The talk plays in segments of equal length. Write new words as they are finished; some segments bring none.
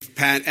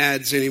Pat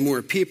adds any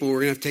more people,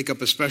 we're going to have to take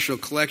up a special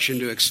collection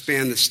to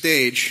expand the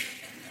stage.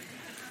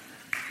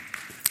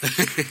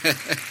 Isn't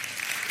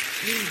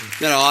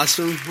that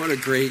awesome? What a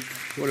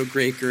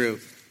great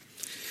group.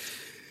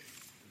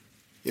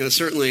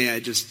 Certainly I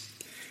just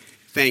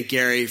thank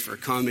Gary for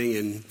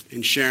coming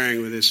and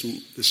sharing with us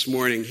this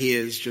morning. He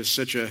is just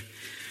such a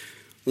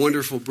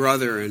wonderful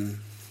brother and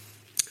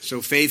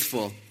so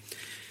faithful.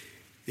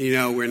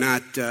 We're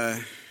not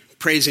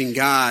praising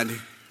God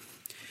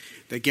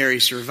that Gary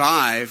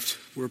survived.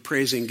 We're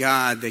praising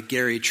God that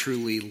Gary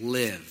truly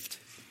lived,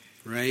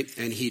 right?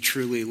 And he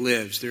truly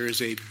lives. There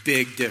is a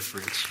big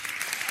difference.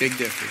 Big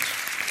difference.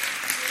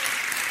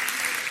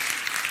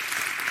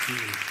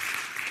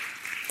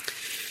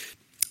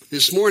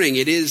 This morning,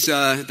 it is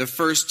the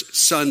first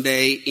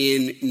Sunday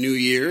in the new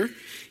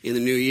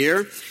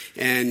year,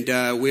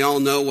 and we all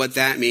know what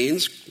that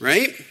means,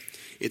 right?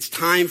 It's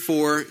time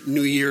for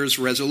New Year's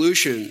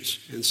resolutions.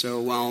 And so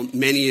while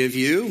many of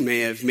you may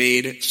have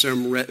made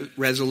some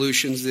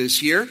resolutions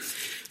this year,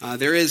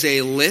 there is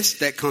a list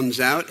that comes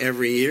out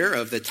every year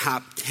of the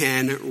top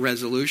 10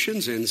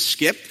 resolutions. And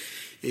Skip,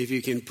 if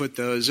you can put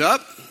those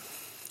up,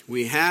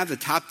 we have the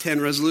top 10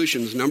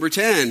 resolutions. Number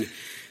 10,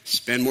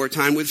 spend more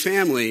time with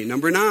family.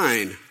 Number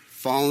 9,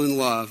 fall in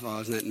love. Oh,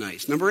 isn't that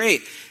nice? Number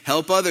 8,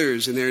 help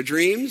others in their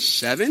dreams.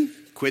 7,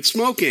 quit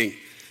smoking.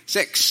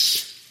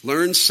 6,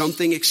 learn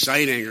something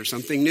exciting or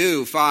something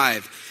new.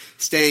 5,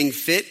 staying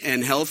fit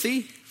and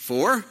healthy.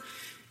 4,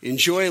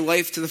 enjoy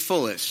life to the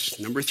fullest.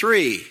 Number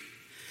 3,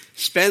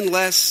 spend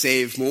less,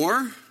 save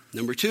more.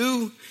 Number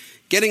 2,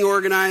 getting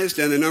organized.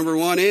 And the number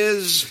 1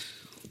 is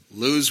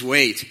lose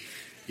weight.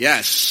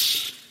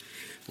 Yes,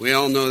 we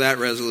all know that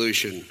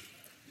resolution.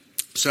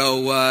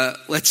 So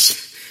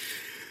let's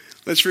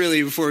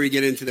really, before we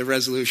get into the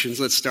resolutions,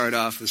 let's start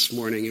off this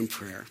morning in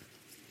prayer.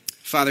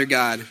 Father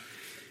God,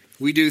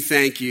 we do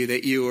thank you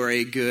that you are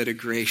a good, a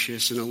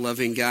gracious, and a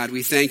loving God.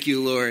 We thank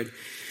you, Lord,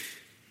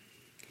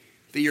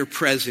 that your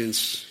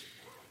presence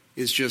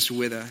is just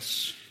with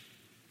us.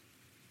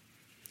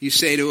 You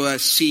say to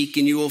us, seek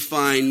and you will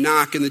find,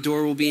 knock and the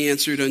door will be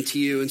answered unto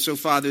you. And so,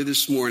 Father,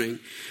 this morning,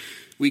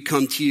 we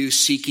come to you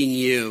seeking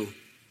you.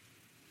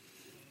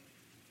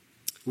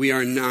 We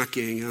are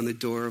knocking on the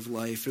door of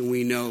life, and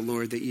we know,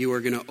 Lord, that you are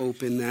going to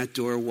open that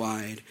door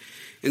wide.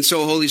 And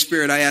so, Holy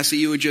Spirit, I ask that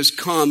you would just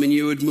come and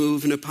you would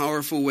move in a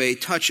powerful way.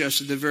 Touch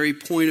us at the very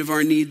point of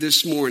our need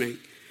this morning.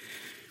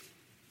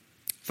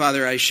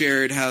 Father, I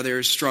shared how there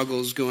are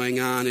struggles going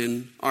on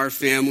in our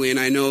family, and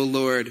I know,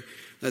 Lord,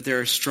 that there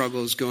are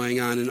struggles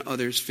going on in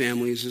others'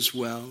 families as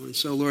well. And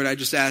so, Lord, I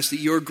just ask that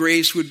your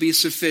grace would be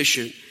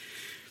sufficient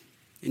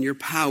and your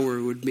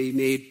power would be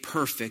made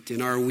perfect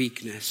in our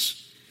weakness.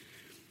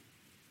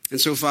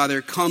 And so,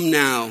 Father, come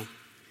now.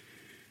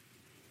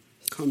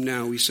 Come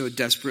now, we so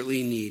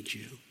desperately need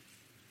you.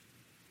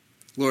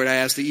 Lord, I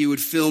ask that you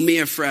would fill me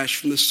afresh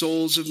from the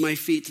soles of my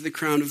feet to the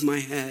crown of my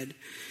head.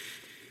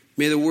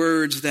 May the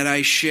words that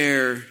I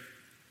share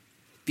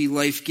be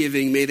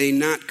life-giving. May they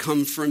not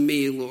come from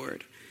me,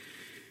 Lord.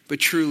 But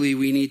truly,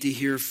 we need to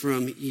hear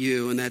from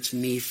you, and that's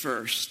me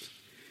first.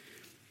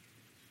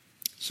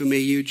 So may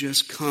you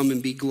just come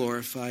and be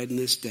glorified in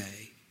this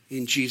day.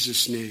 In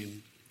Jesus'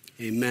 name,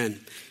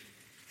 amen.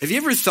 Have you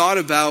ever thought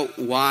about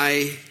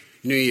why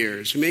New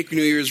Year's? We make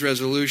New Year's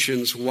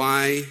resolutions.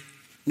 Why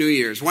New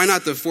Year's? Why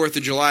not the 4th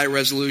of July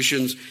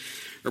resolutions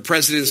or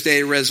President's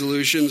Day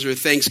resolutions or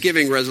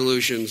Thanksgiving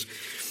resolutions?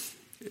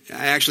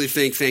 I actually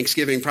think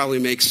Thanksgiving probably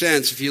makes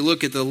sense. If you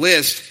look at the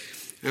list,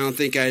 I don't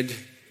think I'd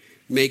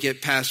make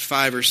it past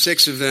 5 or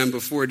 6 of them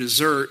before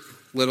dessert,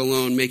 let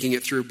alone making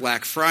it through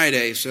Black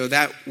Friday. So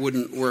that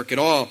wouldn't work at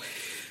all.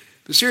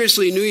 But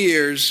seriously, New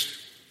Year's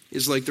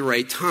is like the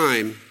right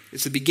time.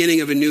 It's the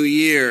beginning of a new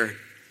year.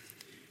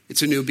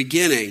 It's a new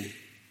beginning.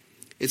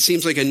 It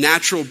seems like a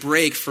natural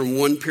break from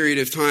one period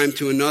of time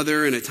to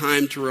another and a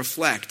time to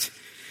reflect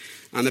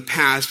on the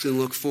past and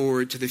look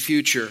forward to the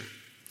future.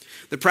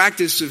 The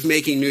practice of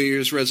making New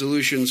Year's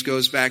resolutions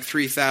goes back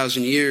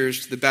 3,000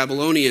 years to the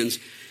Babylonians,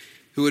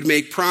 who would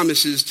make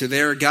promises to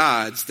their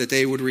gods that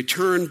they would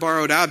return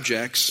borrowed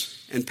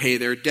objects and pay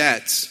their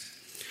debts.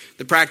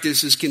 The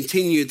practice is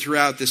continued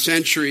throughout the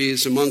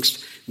centuries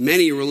amongst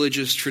many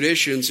religious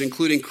traditions,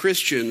 including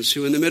Christians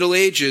who in the Middle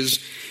Ages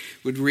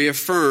would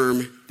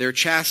reaffirm their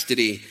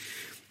chastity.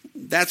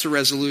 That's a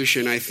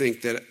resolution I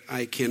think that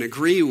I can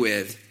agree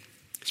with,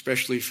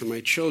 especially for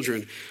my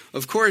children.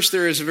 Of course,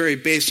 there is a very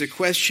basic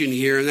question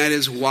here, and that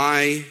is,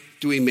 why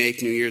do we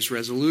make New Year's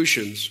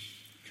resolutions?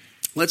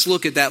 Let's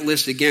look at that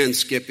list again,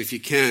 Skip, if you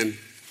can.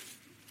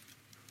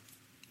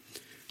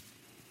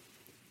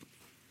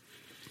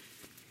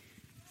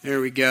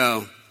 There we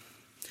go.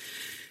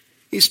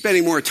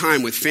 Spending more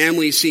time with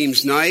family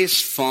seems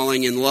nice.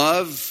 Falling in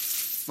love.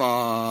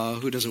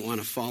 Who doesn't want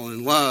to fall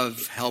in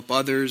love? Help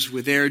others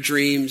with their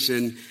dreams.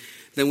 And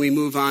then we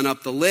move on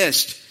up the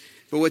list.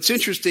 But what's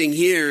interesting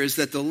here is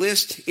that the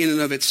list in and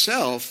of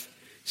itself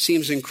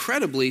seems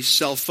incredibly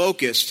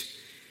self-focused.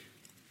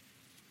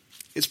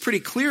 It's pretty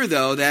clear,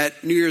 though,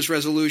 that New Year's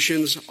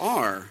resolutions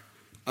are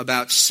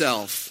about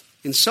self.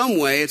 In some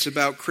way, it's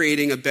about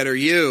creating a better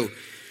you.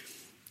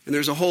 And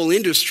there's a whole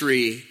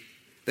industry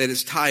that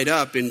is tied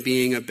up in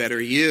being a better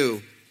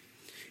you.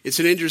 It's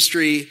an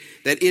industry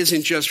that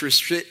isn't just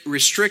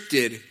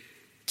restricted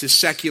to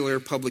secular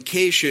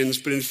publications,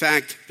 but in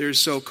fact, there's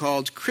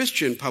so-called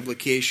Christian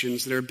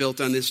publications that are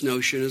built on this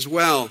notion as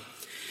well.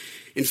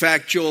 In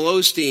fact, Joel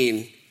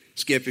Osteen,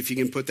 Skip, if you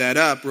can put that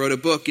up, wrote a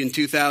book in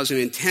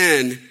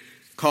 2010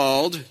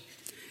 called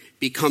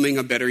Becoming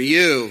a Better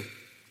You.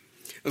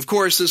 Of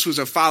course, this was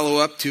a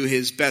follow-up to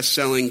his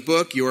best-selling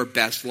book, Your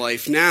Best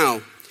Life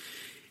Now.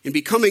 In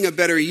Becoming a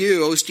Better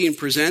You, Osteen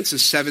presents a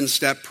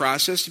 7-step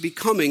process to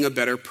becoming a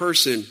better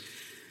person.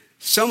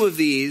 Some of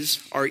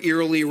these are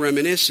eerily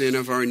reminiscent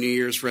of our New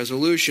Year's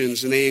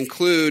resolutions, and they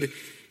include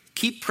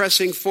keep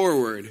pressing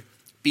forward,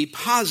 be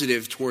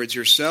positive towards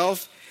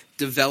yourself,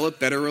 develop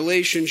better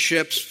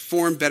relationships,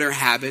 form better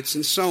habits,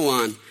 and so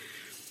on.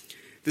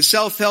 The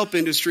self-help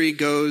industry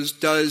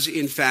does,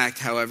 in fact,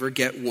 however,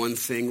 get one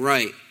thing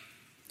right.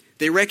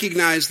 They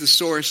recognize the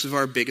source of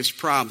our biggest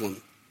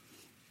problem.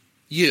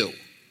 You.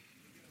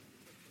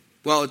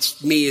 Well,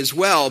 it's me as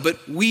well,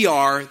 but we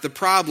are the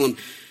problem.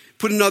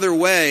 Put another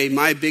way,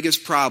 my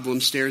biggest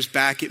problem stares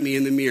back at me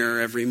in the mirror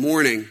every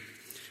morning.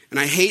 And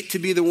I hate to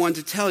be the one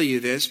to tell you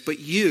this, but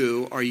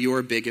you are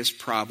your biggest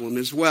problem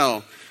as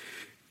well.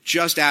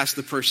 Just ask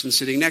the person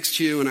sitting next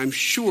to you, and I'm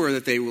sure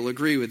that they will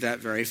agree with that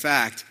very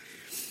fact.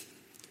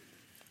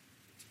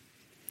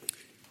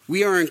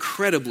 We are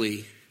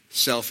incredibly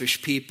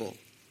selfish people.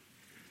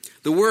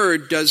 The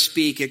Word does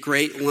speak at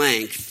great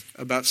length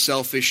about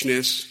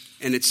selfishness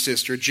and its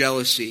sister,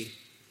 jealousy.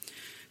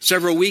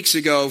 Several weeks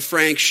ago,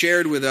 Frank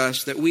shared with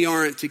us that we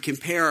aren't to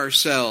compare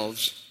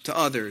ourselves to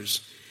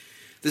others.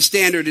 The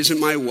standard isn't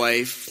my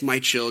wife, my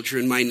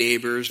children, my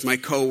neighbors, my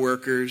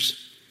coworkers.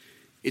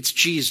 It's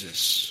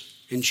Jesus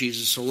and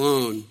Jesus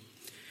alone.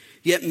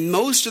 Yet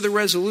most of the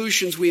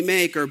resolutions we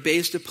make are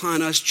based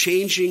upon us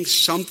changing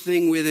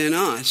something within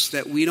us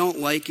that we don't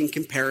like in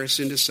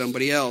comparison to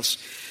somebody else.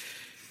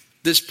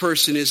 This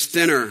person is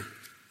thinner.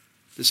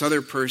 This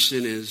other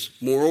person is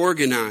more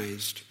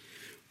organized.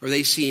 Or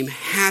they seem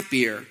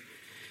happier.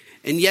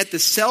 And yet the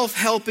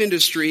self-help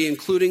industry,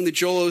 including the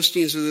Joel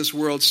Osteens of this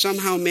world,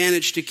 somehow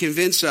managed to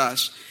convince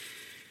us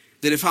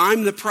that if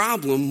I'm the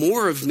problem,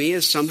 more of me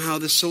is somehow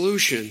the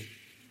solution.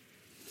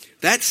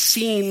 That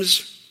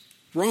seems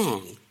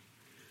wrong.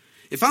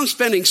 If I'm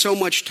spending so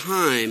much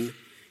time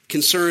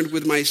concerned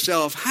with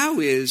myself, how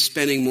is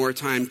spending more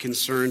time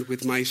concerned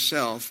with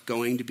myself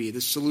going to be the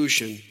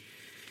solution?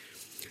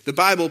 The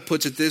Bible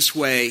puts it this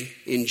way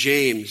in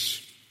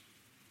James.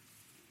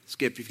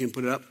 Skip, if you can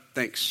put it up.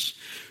 Thanks.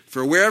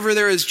 For wherever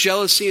there is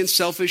jealousy and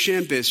selfish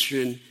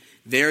ambition,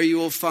 there you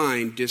will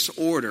find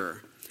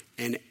disorder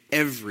and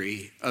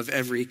every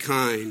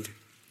kind.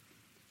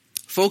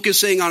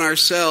 Focusing on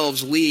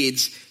ourselves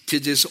leads to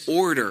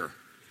disorder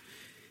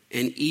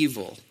and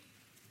evil.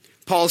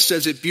 Paul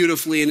says it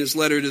beautifully in his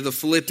letter to the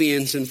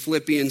Philippians in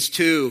Philippians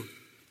 2.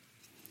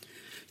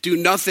 Do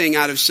nothing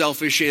out of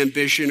selfish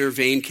ambition or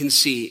vain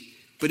conceit,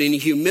 but in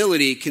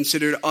humility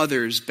consider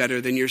others better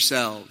than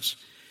yourselves.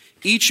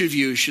 Each of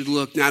you should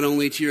look not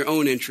only to your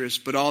own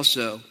interest, but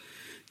also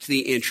to the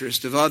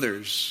interest of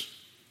others.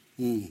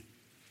 And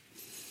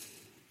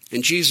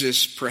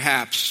Jesus,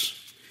 perhaps,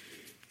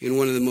 in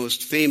one of the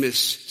most famous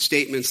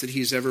statements that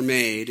he's ever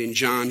made, in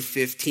John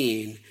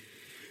 15,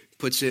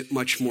 puts it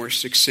much more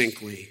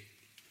succinctly.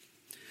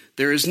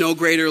 There is no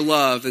greater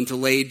love than to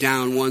lay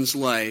down one's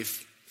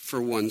life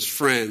for one's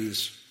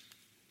friends.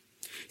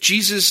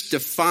 Jesus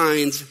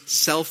defines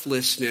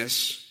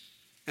selflessness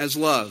as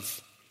love.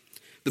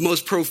 The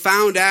most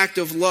profound act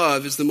of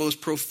love is the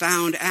most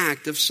profound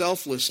act of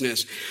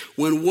selflessness.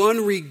 When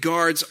one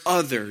regards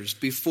others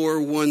before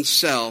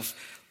oneself,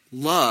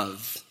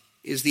 love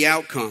is the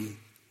outcome.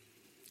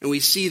 And we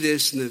see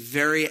this in the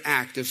very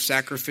act of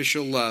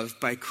sacrificial love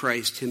by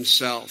Christ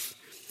himself.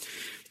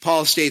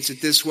 Paul states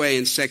it this way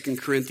in 2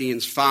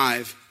 Corinthians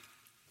 5.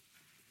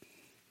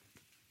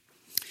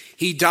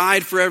 He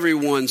died for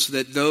everyone so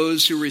that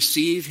those who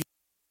receive his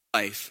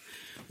life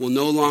will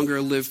no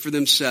longer live for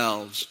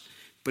themselves,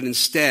 but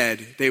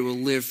instead they will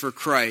live for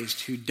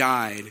Christ who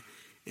died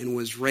and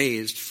was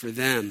raised for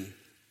them.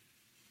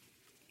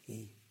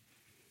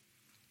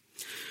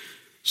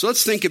 So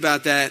let's think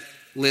about that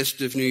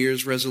list of New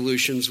Year's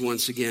resolutions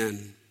once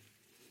again.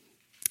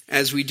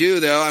 As we do,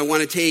 though, I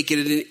want to take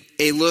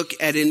a look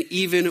at an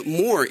even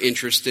more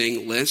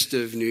interesting list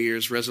of New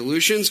Year's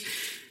resolutions.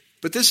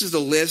 But this is the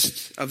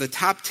list of the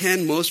top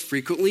 10 most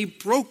frequently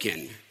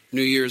broken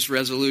New Year's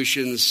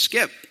resolutions.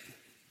 Skip.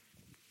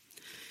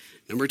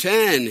 Number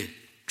 10,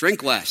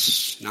 drink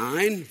less.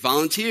 9,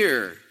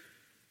 volunteer.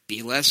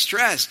 Be less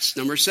stressed.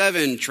 Number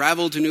 7,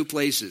 travel to new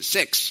places.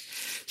 6,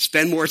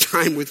 spend more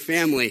time with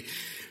family.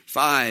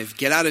 5,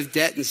 get out of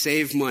debt and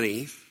save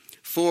money.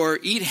 4,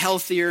 eat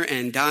healthier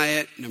and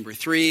diet. Number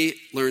 3,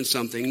 learn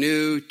something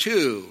new.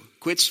 2,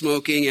 quit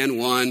smoking. And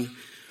 1,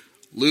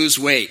 lose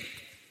weight.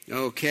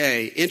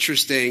 Okay,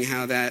 interesting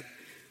how that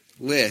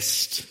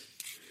list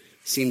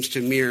seems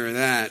to mirror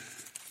that.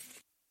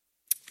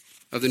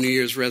 of the New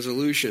Year's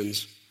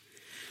resolutions.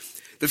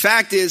 The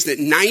fact is that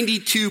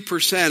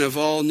 92% of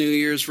all New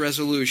Year's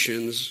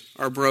resolutions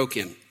are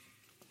broken.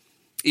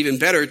 Even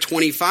better,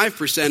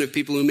 25% of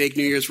people who make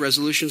New Year's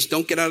resolutions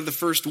don't get out of the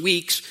first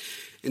weeks,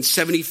 and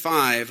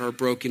 75 are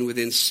broken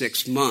within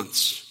 6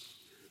 months.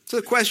 So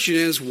the question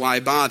is, why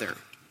bother?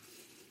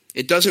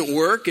 It doesn't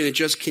work, and it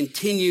just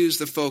continues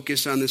the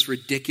focus on this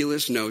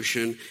ridiculous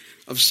notion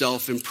of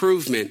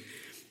self-improvement.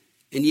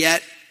 And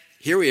yet,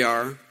 here we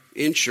are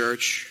in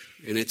church,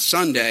 and it's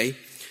Sunday.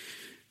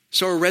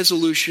 So are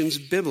resolutions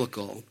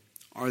biblical?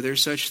 Are there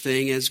such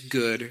thing as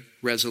good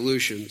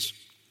resolutions?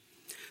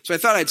 So I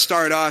thought I'd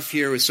start off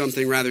here with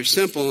something rather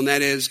simple, and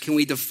that is, can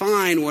we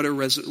define what a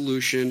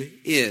resolution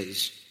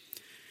is?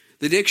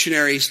 The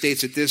dictionary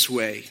states it this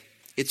way: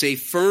 it's a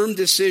firm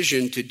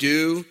decision to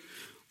do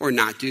or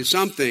not do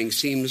something.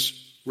 Seems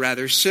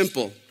rather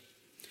simple.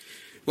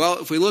 Well,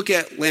 if we look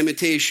at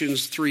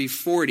Lamentations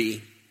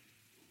 3:40,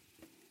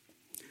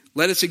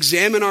 let us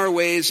examine our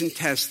ways and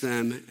test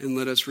them, and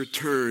let us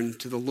return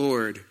to the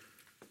Lord.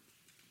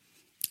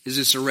 Is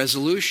this a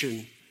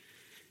resolution?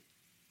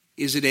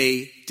 Is it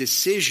a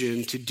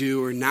decision to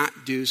do or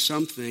not do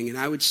something? And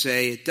I would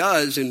say it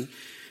does, and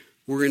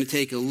we're going to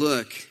take a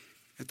look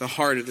at the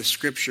heart of the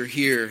scripture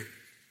here.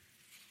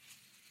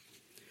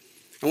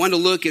 I want to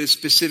look at a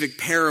specific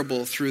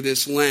parable through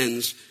this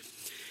lens.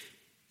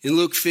 In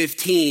Luke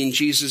 15,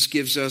 Jesus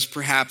gives us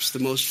perhaps the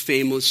most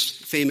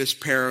famous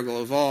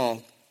parable of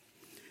all,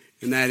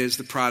 and that is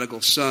the prodigal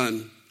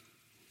son.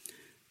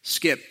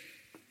 Skip,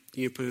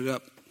 can you put it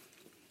up?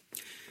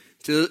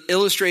 To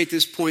illustrate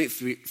this point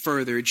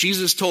further,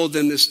 Jesus told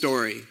them this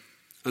story.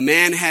 A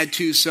man had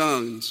 2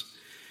 sons.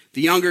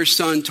 The younger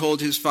son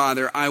told his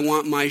father, "I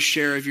want my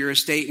share of your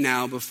estate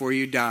now before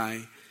you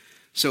die."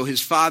 So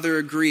his father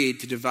agreed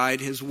to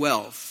divide his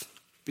wealth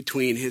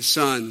between his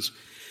sons.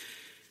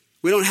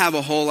 We don't have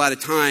a whole lot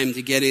of time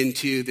to get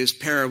into this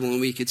parable,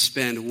 and we could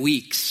spend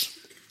weeks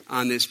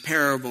on this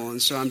parable, and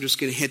so I'm just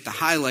going to hit the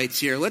highlights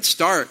here. Let's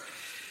start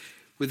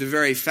with the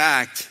very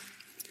fact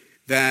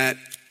that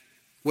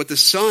what the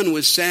son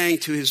was saying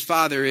to his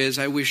father is,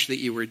 "I wish that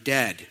you were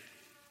dead."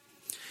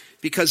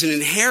 Because an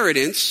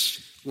inheritance,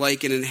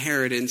 like an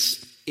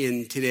inheritance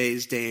in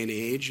today's day and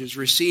age, is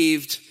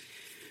received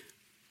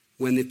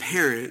when the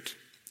parent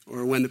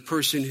or when the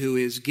person who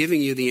is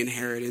giving you the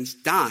inheritance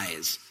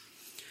dies.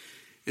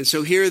 And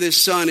so here this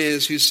son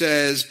is who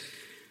says,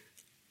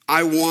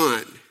 "I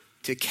want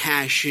to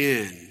cash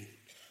in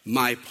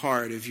my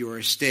part of your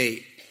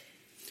estate."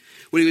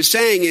 What he was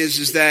saying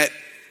is that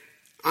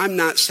I'm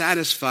not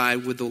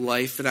satisfied with the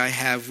life that I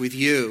have with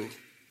you.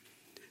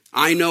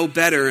 I know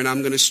better, and I'm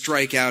going to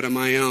strike out on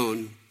my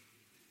own.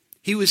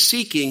 He was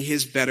seeking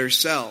his better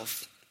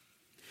self.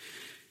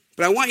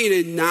 But I want you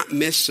to not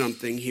miss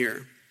something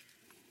here.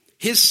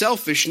 His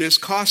selfishness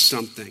cost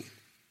something.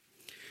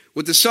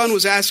 What the son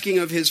was asking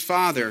of his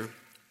father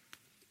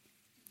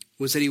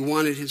was that he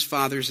wanted his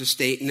father's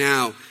estate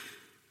now.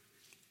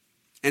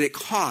 And it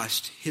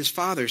cost his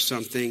father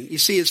something. You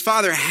see, his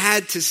father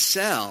had to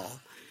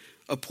sell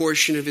a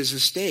portion of his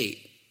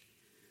estate,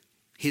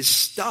 his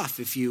stuff,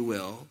 if you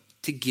will,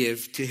 to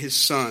give to his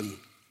son.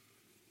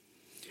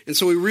 And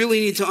so we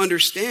really need to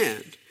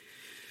understand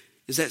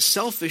is that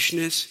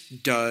selfishness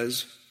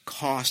does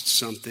cost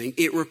something.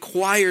 It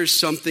requires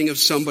something of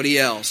somebody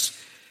else.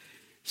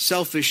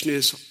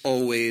 Selfishness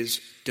always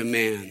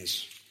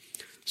demands.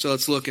 So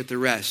let's look at the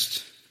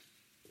rest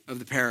of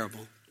the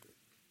parable.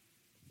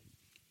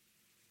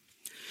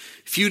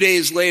 A few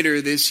days later,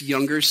 this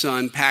younger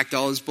son packed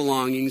all his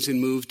belongings and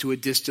moved to a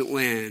distant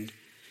land.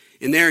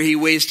 And there he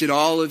wasted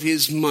all of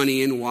his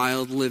money in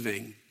wild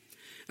living.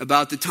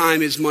 About the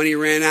time his money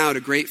ran out,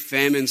 a great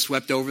famine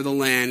swept over the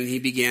land, and he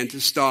began to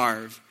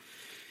starve.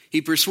 He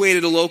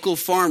persuaded a local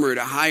farmer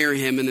to hire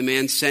him, and the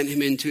man sent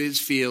him into his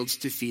fields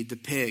to feed the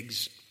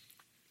pigs.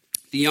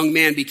 The young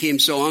man became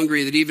so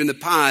hungry that even the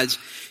pods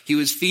he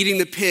was feeding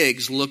the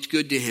pigs looked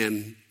good to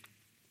him,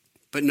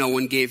 but no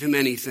one gave him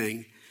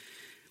anything.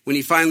 When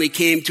he finally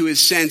came to his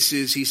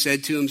senses, he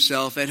said to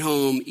himself, "At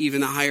home, even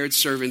the hired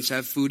servants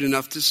have food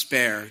enough to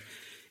spare,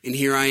 and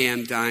here I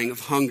am dying of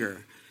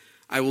hunger.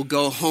 I will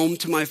go home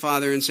to my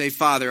father and say,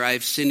 'Father, I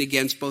have sinned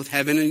against both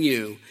heaven and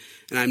you,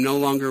 and I'm no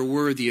longer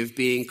worthy of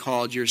being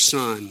called your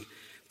son.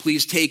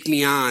 Please take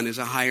me on as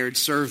a hired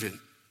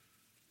servant.'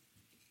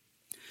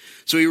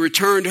 So he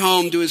returned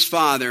home to his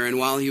father, and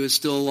while he was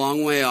still a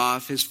long way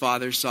off, his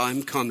father saw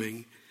him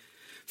coming.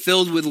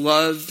 Filled with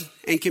love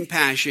and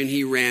compassion,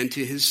 he ran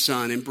to his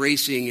son,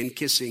 embracing and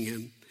kissing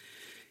him.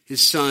 His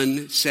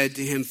son said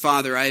to him,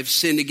 'Father, I have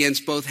sinned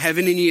against both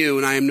heaven and you,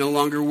 and I am no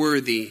longer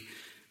worthy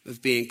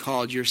of being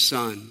called your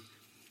son.'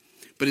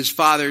 But his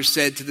father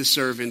said to the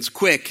servants,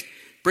 'Quick,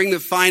 bring the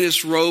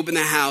finest robe in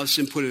the house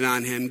and put it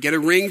on him. Get a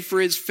ring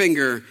for his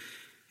finger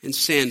and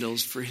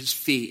sandals for his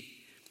feet.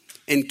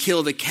 And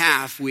kill the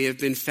calf we have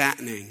been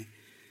fattening.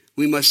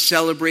 We must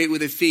celebrate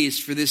with a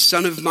feast, for this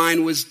son of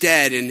mine was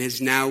dead and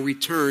has now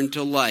returned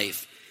to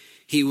life.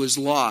 He was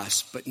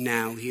lost, but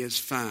now he is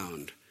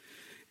found.'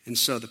 And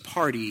so the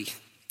party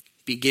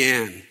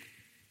began."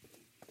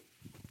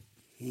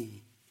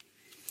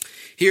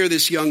 Here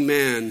this young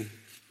man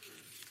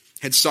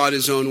had sought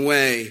his own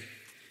way.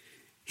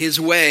 His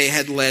way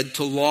had led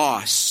to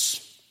loss.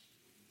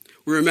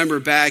 We remember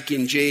back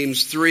in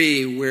James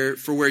 3,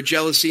 where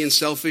jealousy and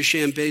selfish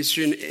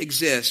ambition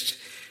exist,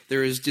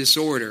 there is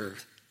disorder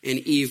and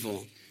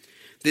evil.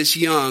 This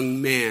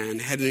young man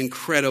had an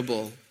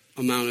incredible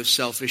amount of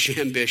selfish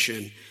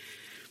ambition.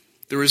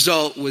 The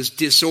result was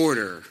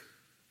disorder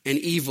and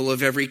evil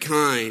of every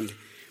kind.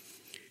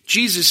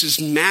 Jesus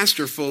is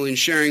masterful in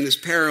sharing this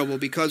parable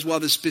because while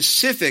the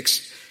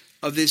specifics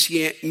of this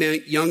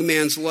young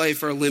man's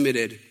life are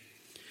limited,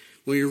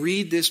 when we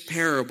read this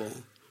parable,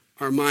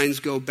 our minds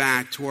go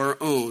back to our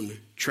own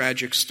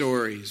tragic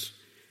stories,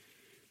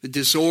 the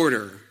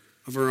disorder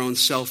of our own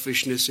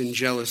selfishness and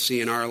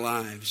jealousy in our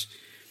lives.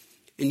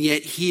 And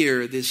yet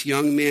here, this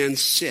young man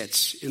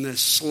sits in the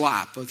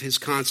slop of his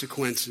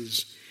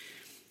consequences,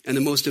 and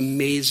the most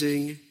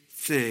amazing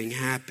thing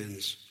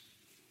happens.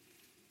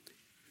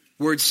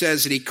 Word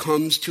says that he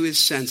comes to his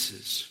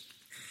senses.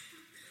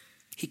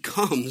 He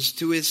comes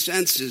to his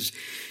senses,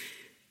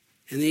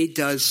 and then he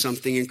does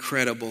something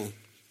incredible.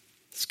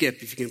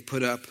 Skip, if you can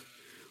put up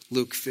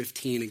Luke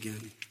 15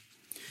 again.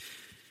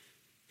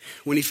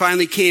 When he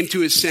finally came to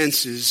his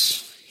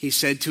senses, he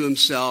said to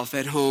himself,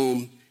 at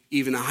home,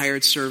 even the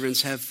hired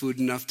servants have food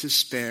enough to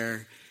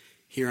spare.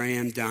 Here I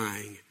am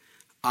dying.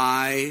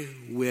 I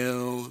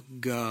will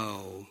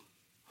go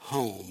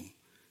home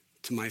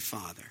to my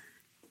Father.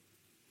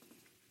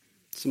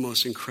 It's the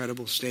most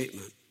incredible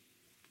statement.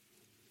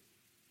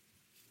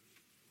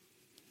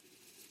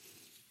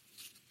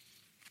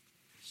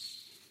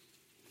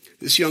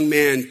 This young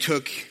man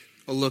took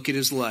a look at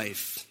his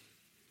life,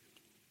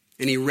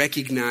 and he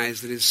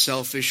recognized that his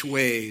selfish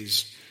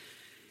ways,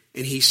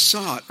 and he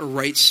sought a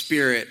right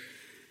spirit,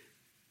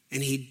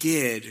 and he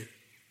did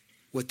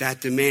what that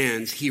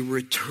demands. He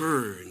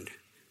returned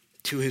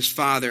to his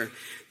Father.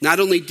 Not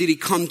only did he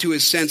come to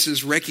his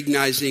senses,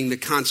 recognizing the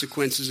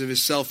consequences of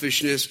his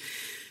selfishness,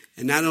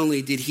 and not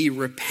only did he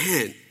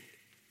repent,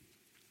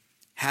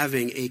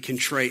 having a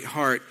contrite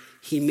heart,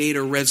 he made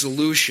a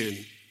resolution,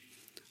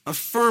 a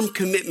firm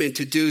commitment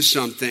to do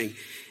something.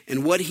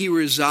 And what he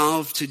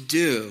resolved to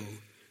do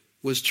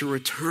was to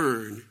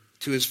return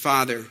to his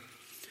Father.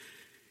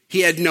 He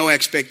had no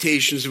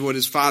expectations of what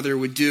his father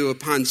would do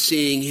upon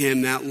seeing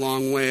him that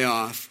long way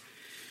off.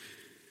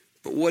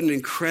 But what an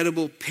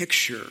incredible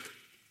picture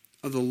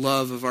of the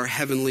love of our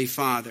Heavenly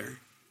Father,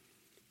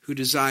 who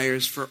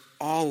desires for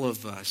all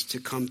of us to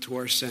come to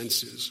our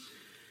senses,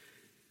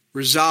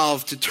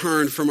 resolve to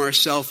turn from our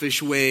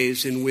selfish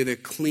ways, and with a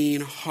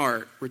clean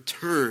heart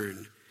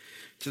return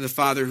to the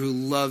Father who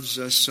loves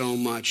us so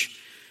much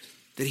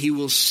that he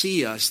will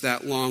see us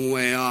that long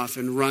way off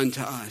and run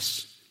to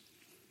us,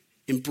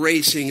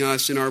 embracing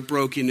us in our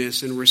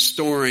brokenness and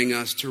restoring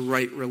us to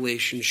right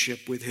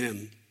relationship with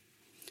him.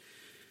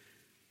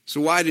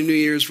 So why do New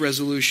Year's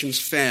resolutions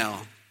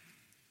fail?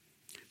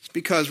 It's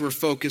because we're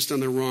focused on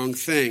the wrong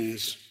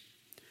things.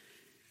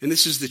 And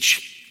this is the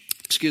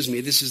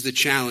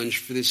challenge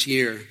for this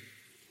year.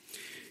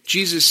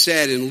 Jesus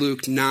said in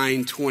Luke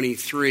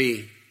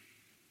 9:23,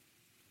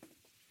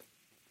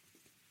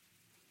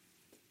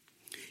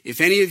 if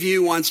any of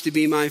you wants to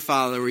be my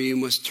follower, you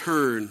must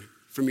turn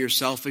from your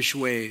selfish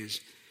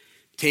ways,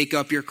 take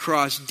up your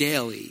cross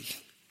daily,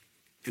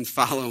 and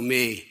follow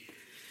me.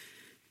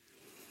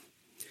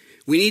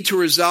 We need to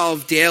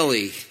resolve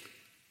daily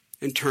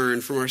and turn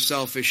from our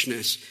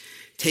selfishness,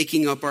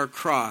 taking up our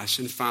cross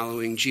and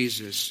following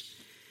Jesus.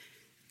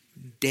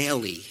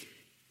 Daily,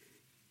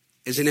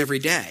 as in every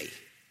day.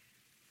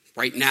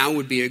 Right now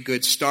would be a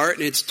good start,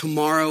 and it's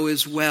tomorrow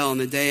as well,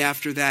 and the day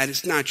after that.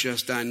 It's not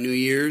just on New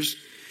Year's,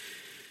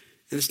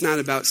 and it's not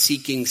about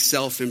seeking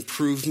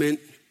self-improvement.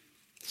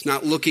 It's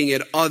not looking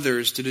at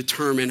others to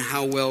determine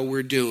how well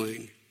we're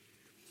doing.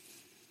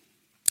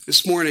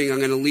 This morning, I'm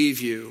going to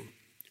leave you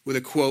with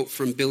a quote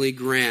from Billy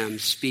Graham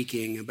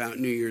speaking about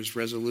New Year's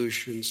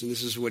resolutions. And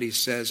this is what he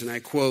says, and I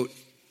quote,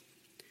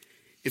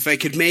 if I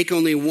could make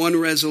only one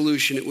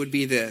resolution, it would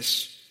be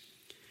this,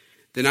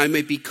 that I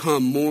might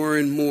become more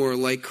and more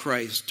like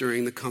Christ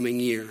during the coming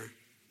year.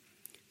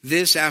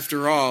 This,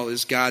 after all,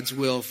 is God's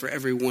will for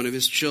every one of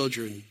his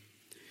children.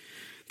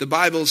 The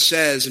Bible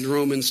says in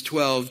Romans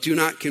 12, do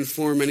not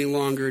conform any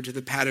longer to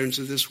the patterns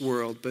of this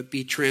world, but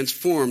be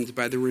transformed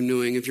by the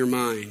renewing of your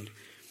mind.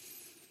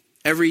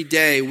 Every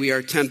day we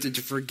are tempted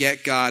to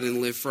forget God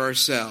and live for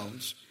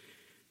ourselves.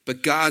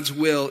 But God's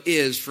will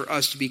is for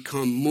us to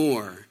become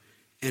more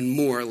and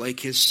more like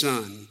his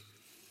Son.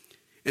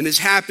 And this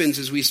happens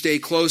as we stay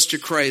close to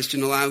Christ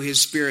and allow his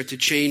Spirit to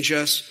change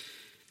us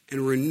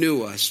and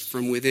renew us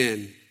from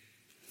within.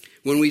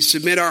 When we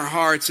submit our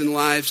hearts and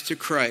lives to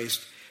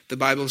Christ, the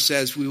Bible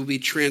says we will be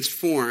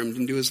transformed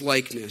into his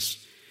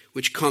likeness,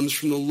 which comes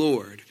from the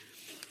Lord,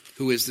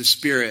 who is the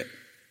Spirit.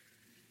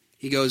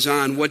 He goes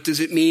on, what does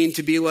it mean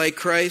to be like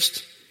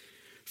Christ?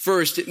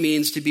 First, it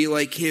means to be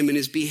like him in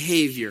his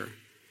behavior,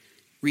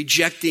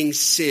 rejecting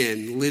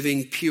sin,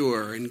 living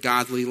pure and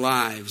godly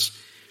lives,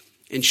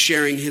 and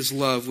sharing his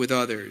love with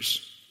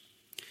others.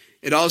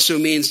 It also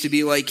means to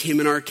be like him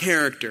in our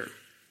character,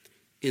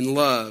 in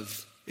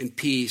love and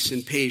peace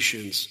and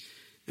patience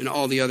and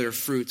all the other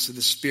fruits of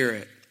the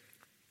Spirit.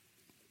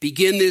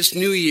 Begin this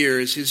new year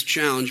as his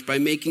challenge by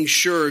making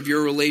sure of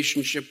your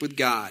relationship with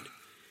God.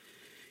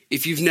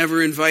 If you've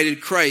never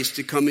invited Christ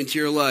to come into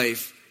your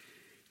life,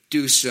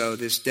 do so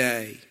this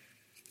day.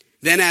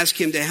 Then ask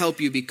him to help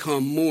you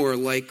become more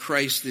like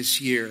Christ this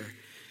year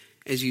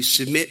as you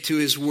submit to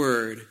his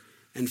word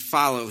and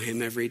follow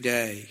him every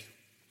day.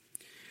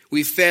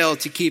 We fail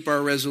to keep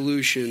our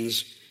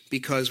resolutions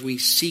because we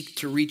seek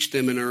to reach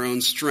them in our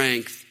own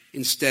strength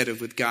instead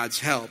of with God's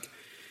help.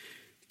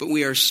 But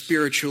we are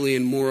spiritually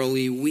and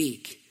morally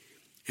weak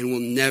and will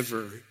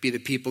never be the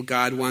people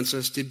God wants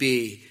us to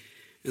be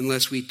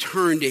unless we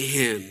turn to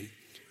him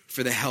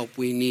for the help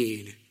we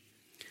need.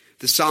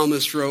 The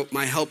psalmist wrote,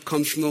 "My help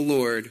comes from the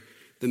Lord,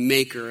 the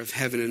maker of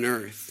heaven and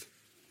earth."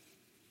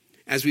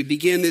 As we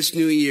begin this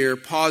new year,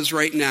 pause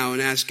right now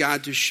and ask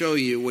God to show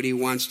you what he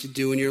wants to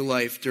do in your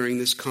life during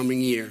this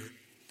coming year.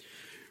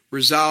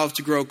 Resolve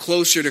to grow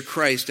closer to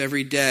Christ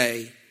every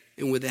day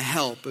and with the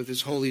help of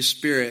his Holy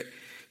Spirit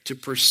to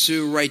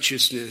pursue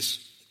righteousness,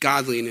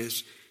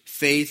 godliness,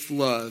 faith,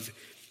 love,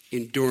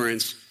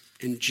 endurance,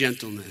 and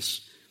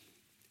gentleness.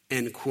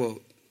 End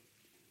quote.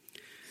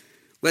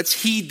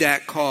 Let's heed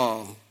that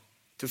call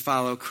to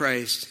follow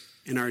Christ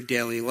in our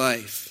daily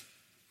life.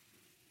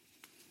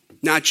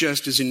 Not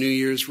just as a New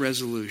Year's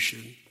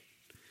resolution,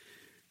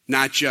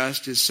 not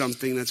just as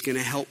something that's going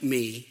to help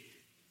me,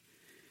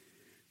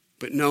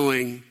 but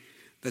knowing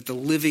that the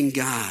living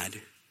God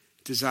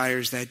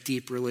desires that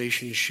deep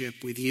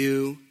relationship with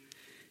you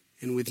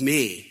and with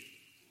me.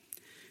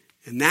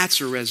 And that's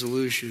a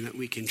resolution that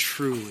we can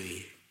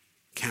truly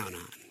count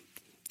on.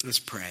 Let's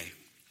pray.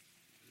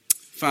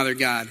 Father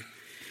God,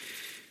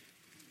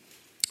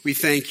 we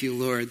thank you,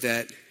 Lord,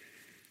 that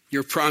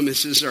your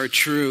promises are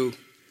true,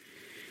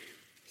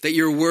 that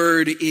your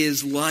word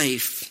is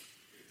life.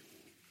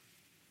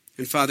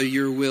 And Father,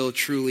 your will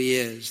truly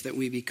is that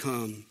we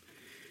become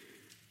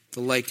the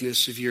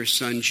likeness of your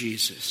Son,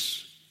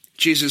 Jesus.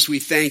 Jesus, we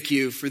thank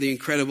you for the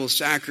incredible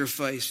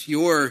sacrifice,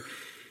 your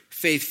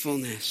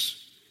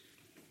faithfulness,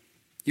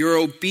 your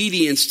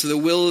obedience to the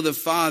will of the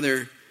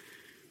Father.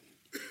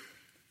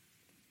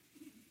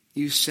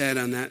 You said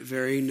on that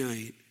very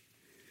night,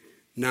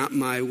 "Not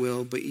my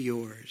will, but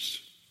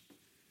yours."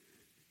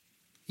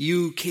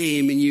 You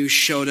came and you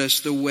showed us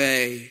the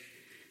way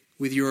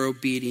with your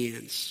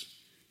obedience.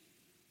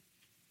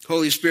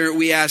 Holy Spirit,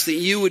 we ask that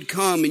you would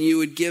come and you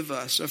would give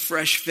us a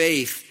fresh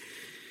faith.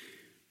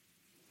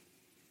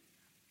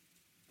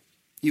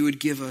 You would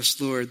give us,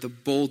 Lord, the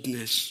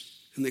boldness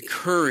and the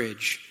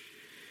courage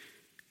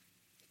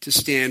to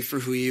stand for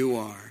who you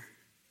are.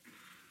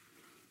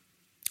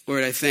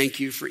 Lord, I thank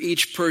you for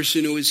each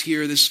person who is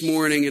here this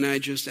morning, and I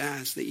just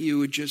ask that you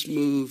would just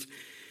move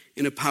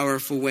in a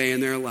powerful way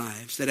in their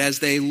lives, that as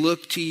they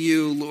look to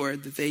you,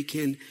 Lord, that they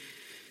can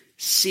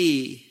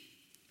see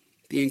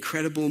the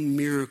incredible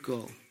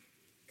miracle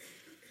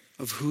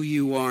of who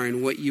you are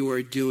and what you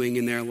are doing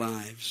in their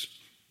lives.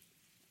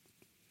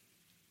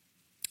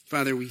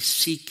 Father, we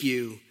seek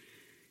you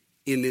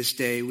in this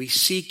day. We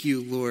seek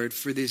you, Lord,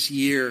 for this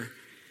year.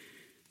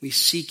 We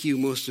seek you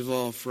most of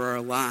all for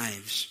our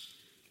lives.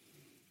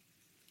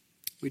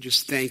 We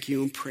just thank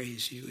you and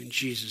praise you in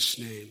Jesus'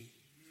 name.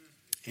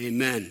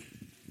 Amen.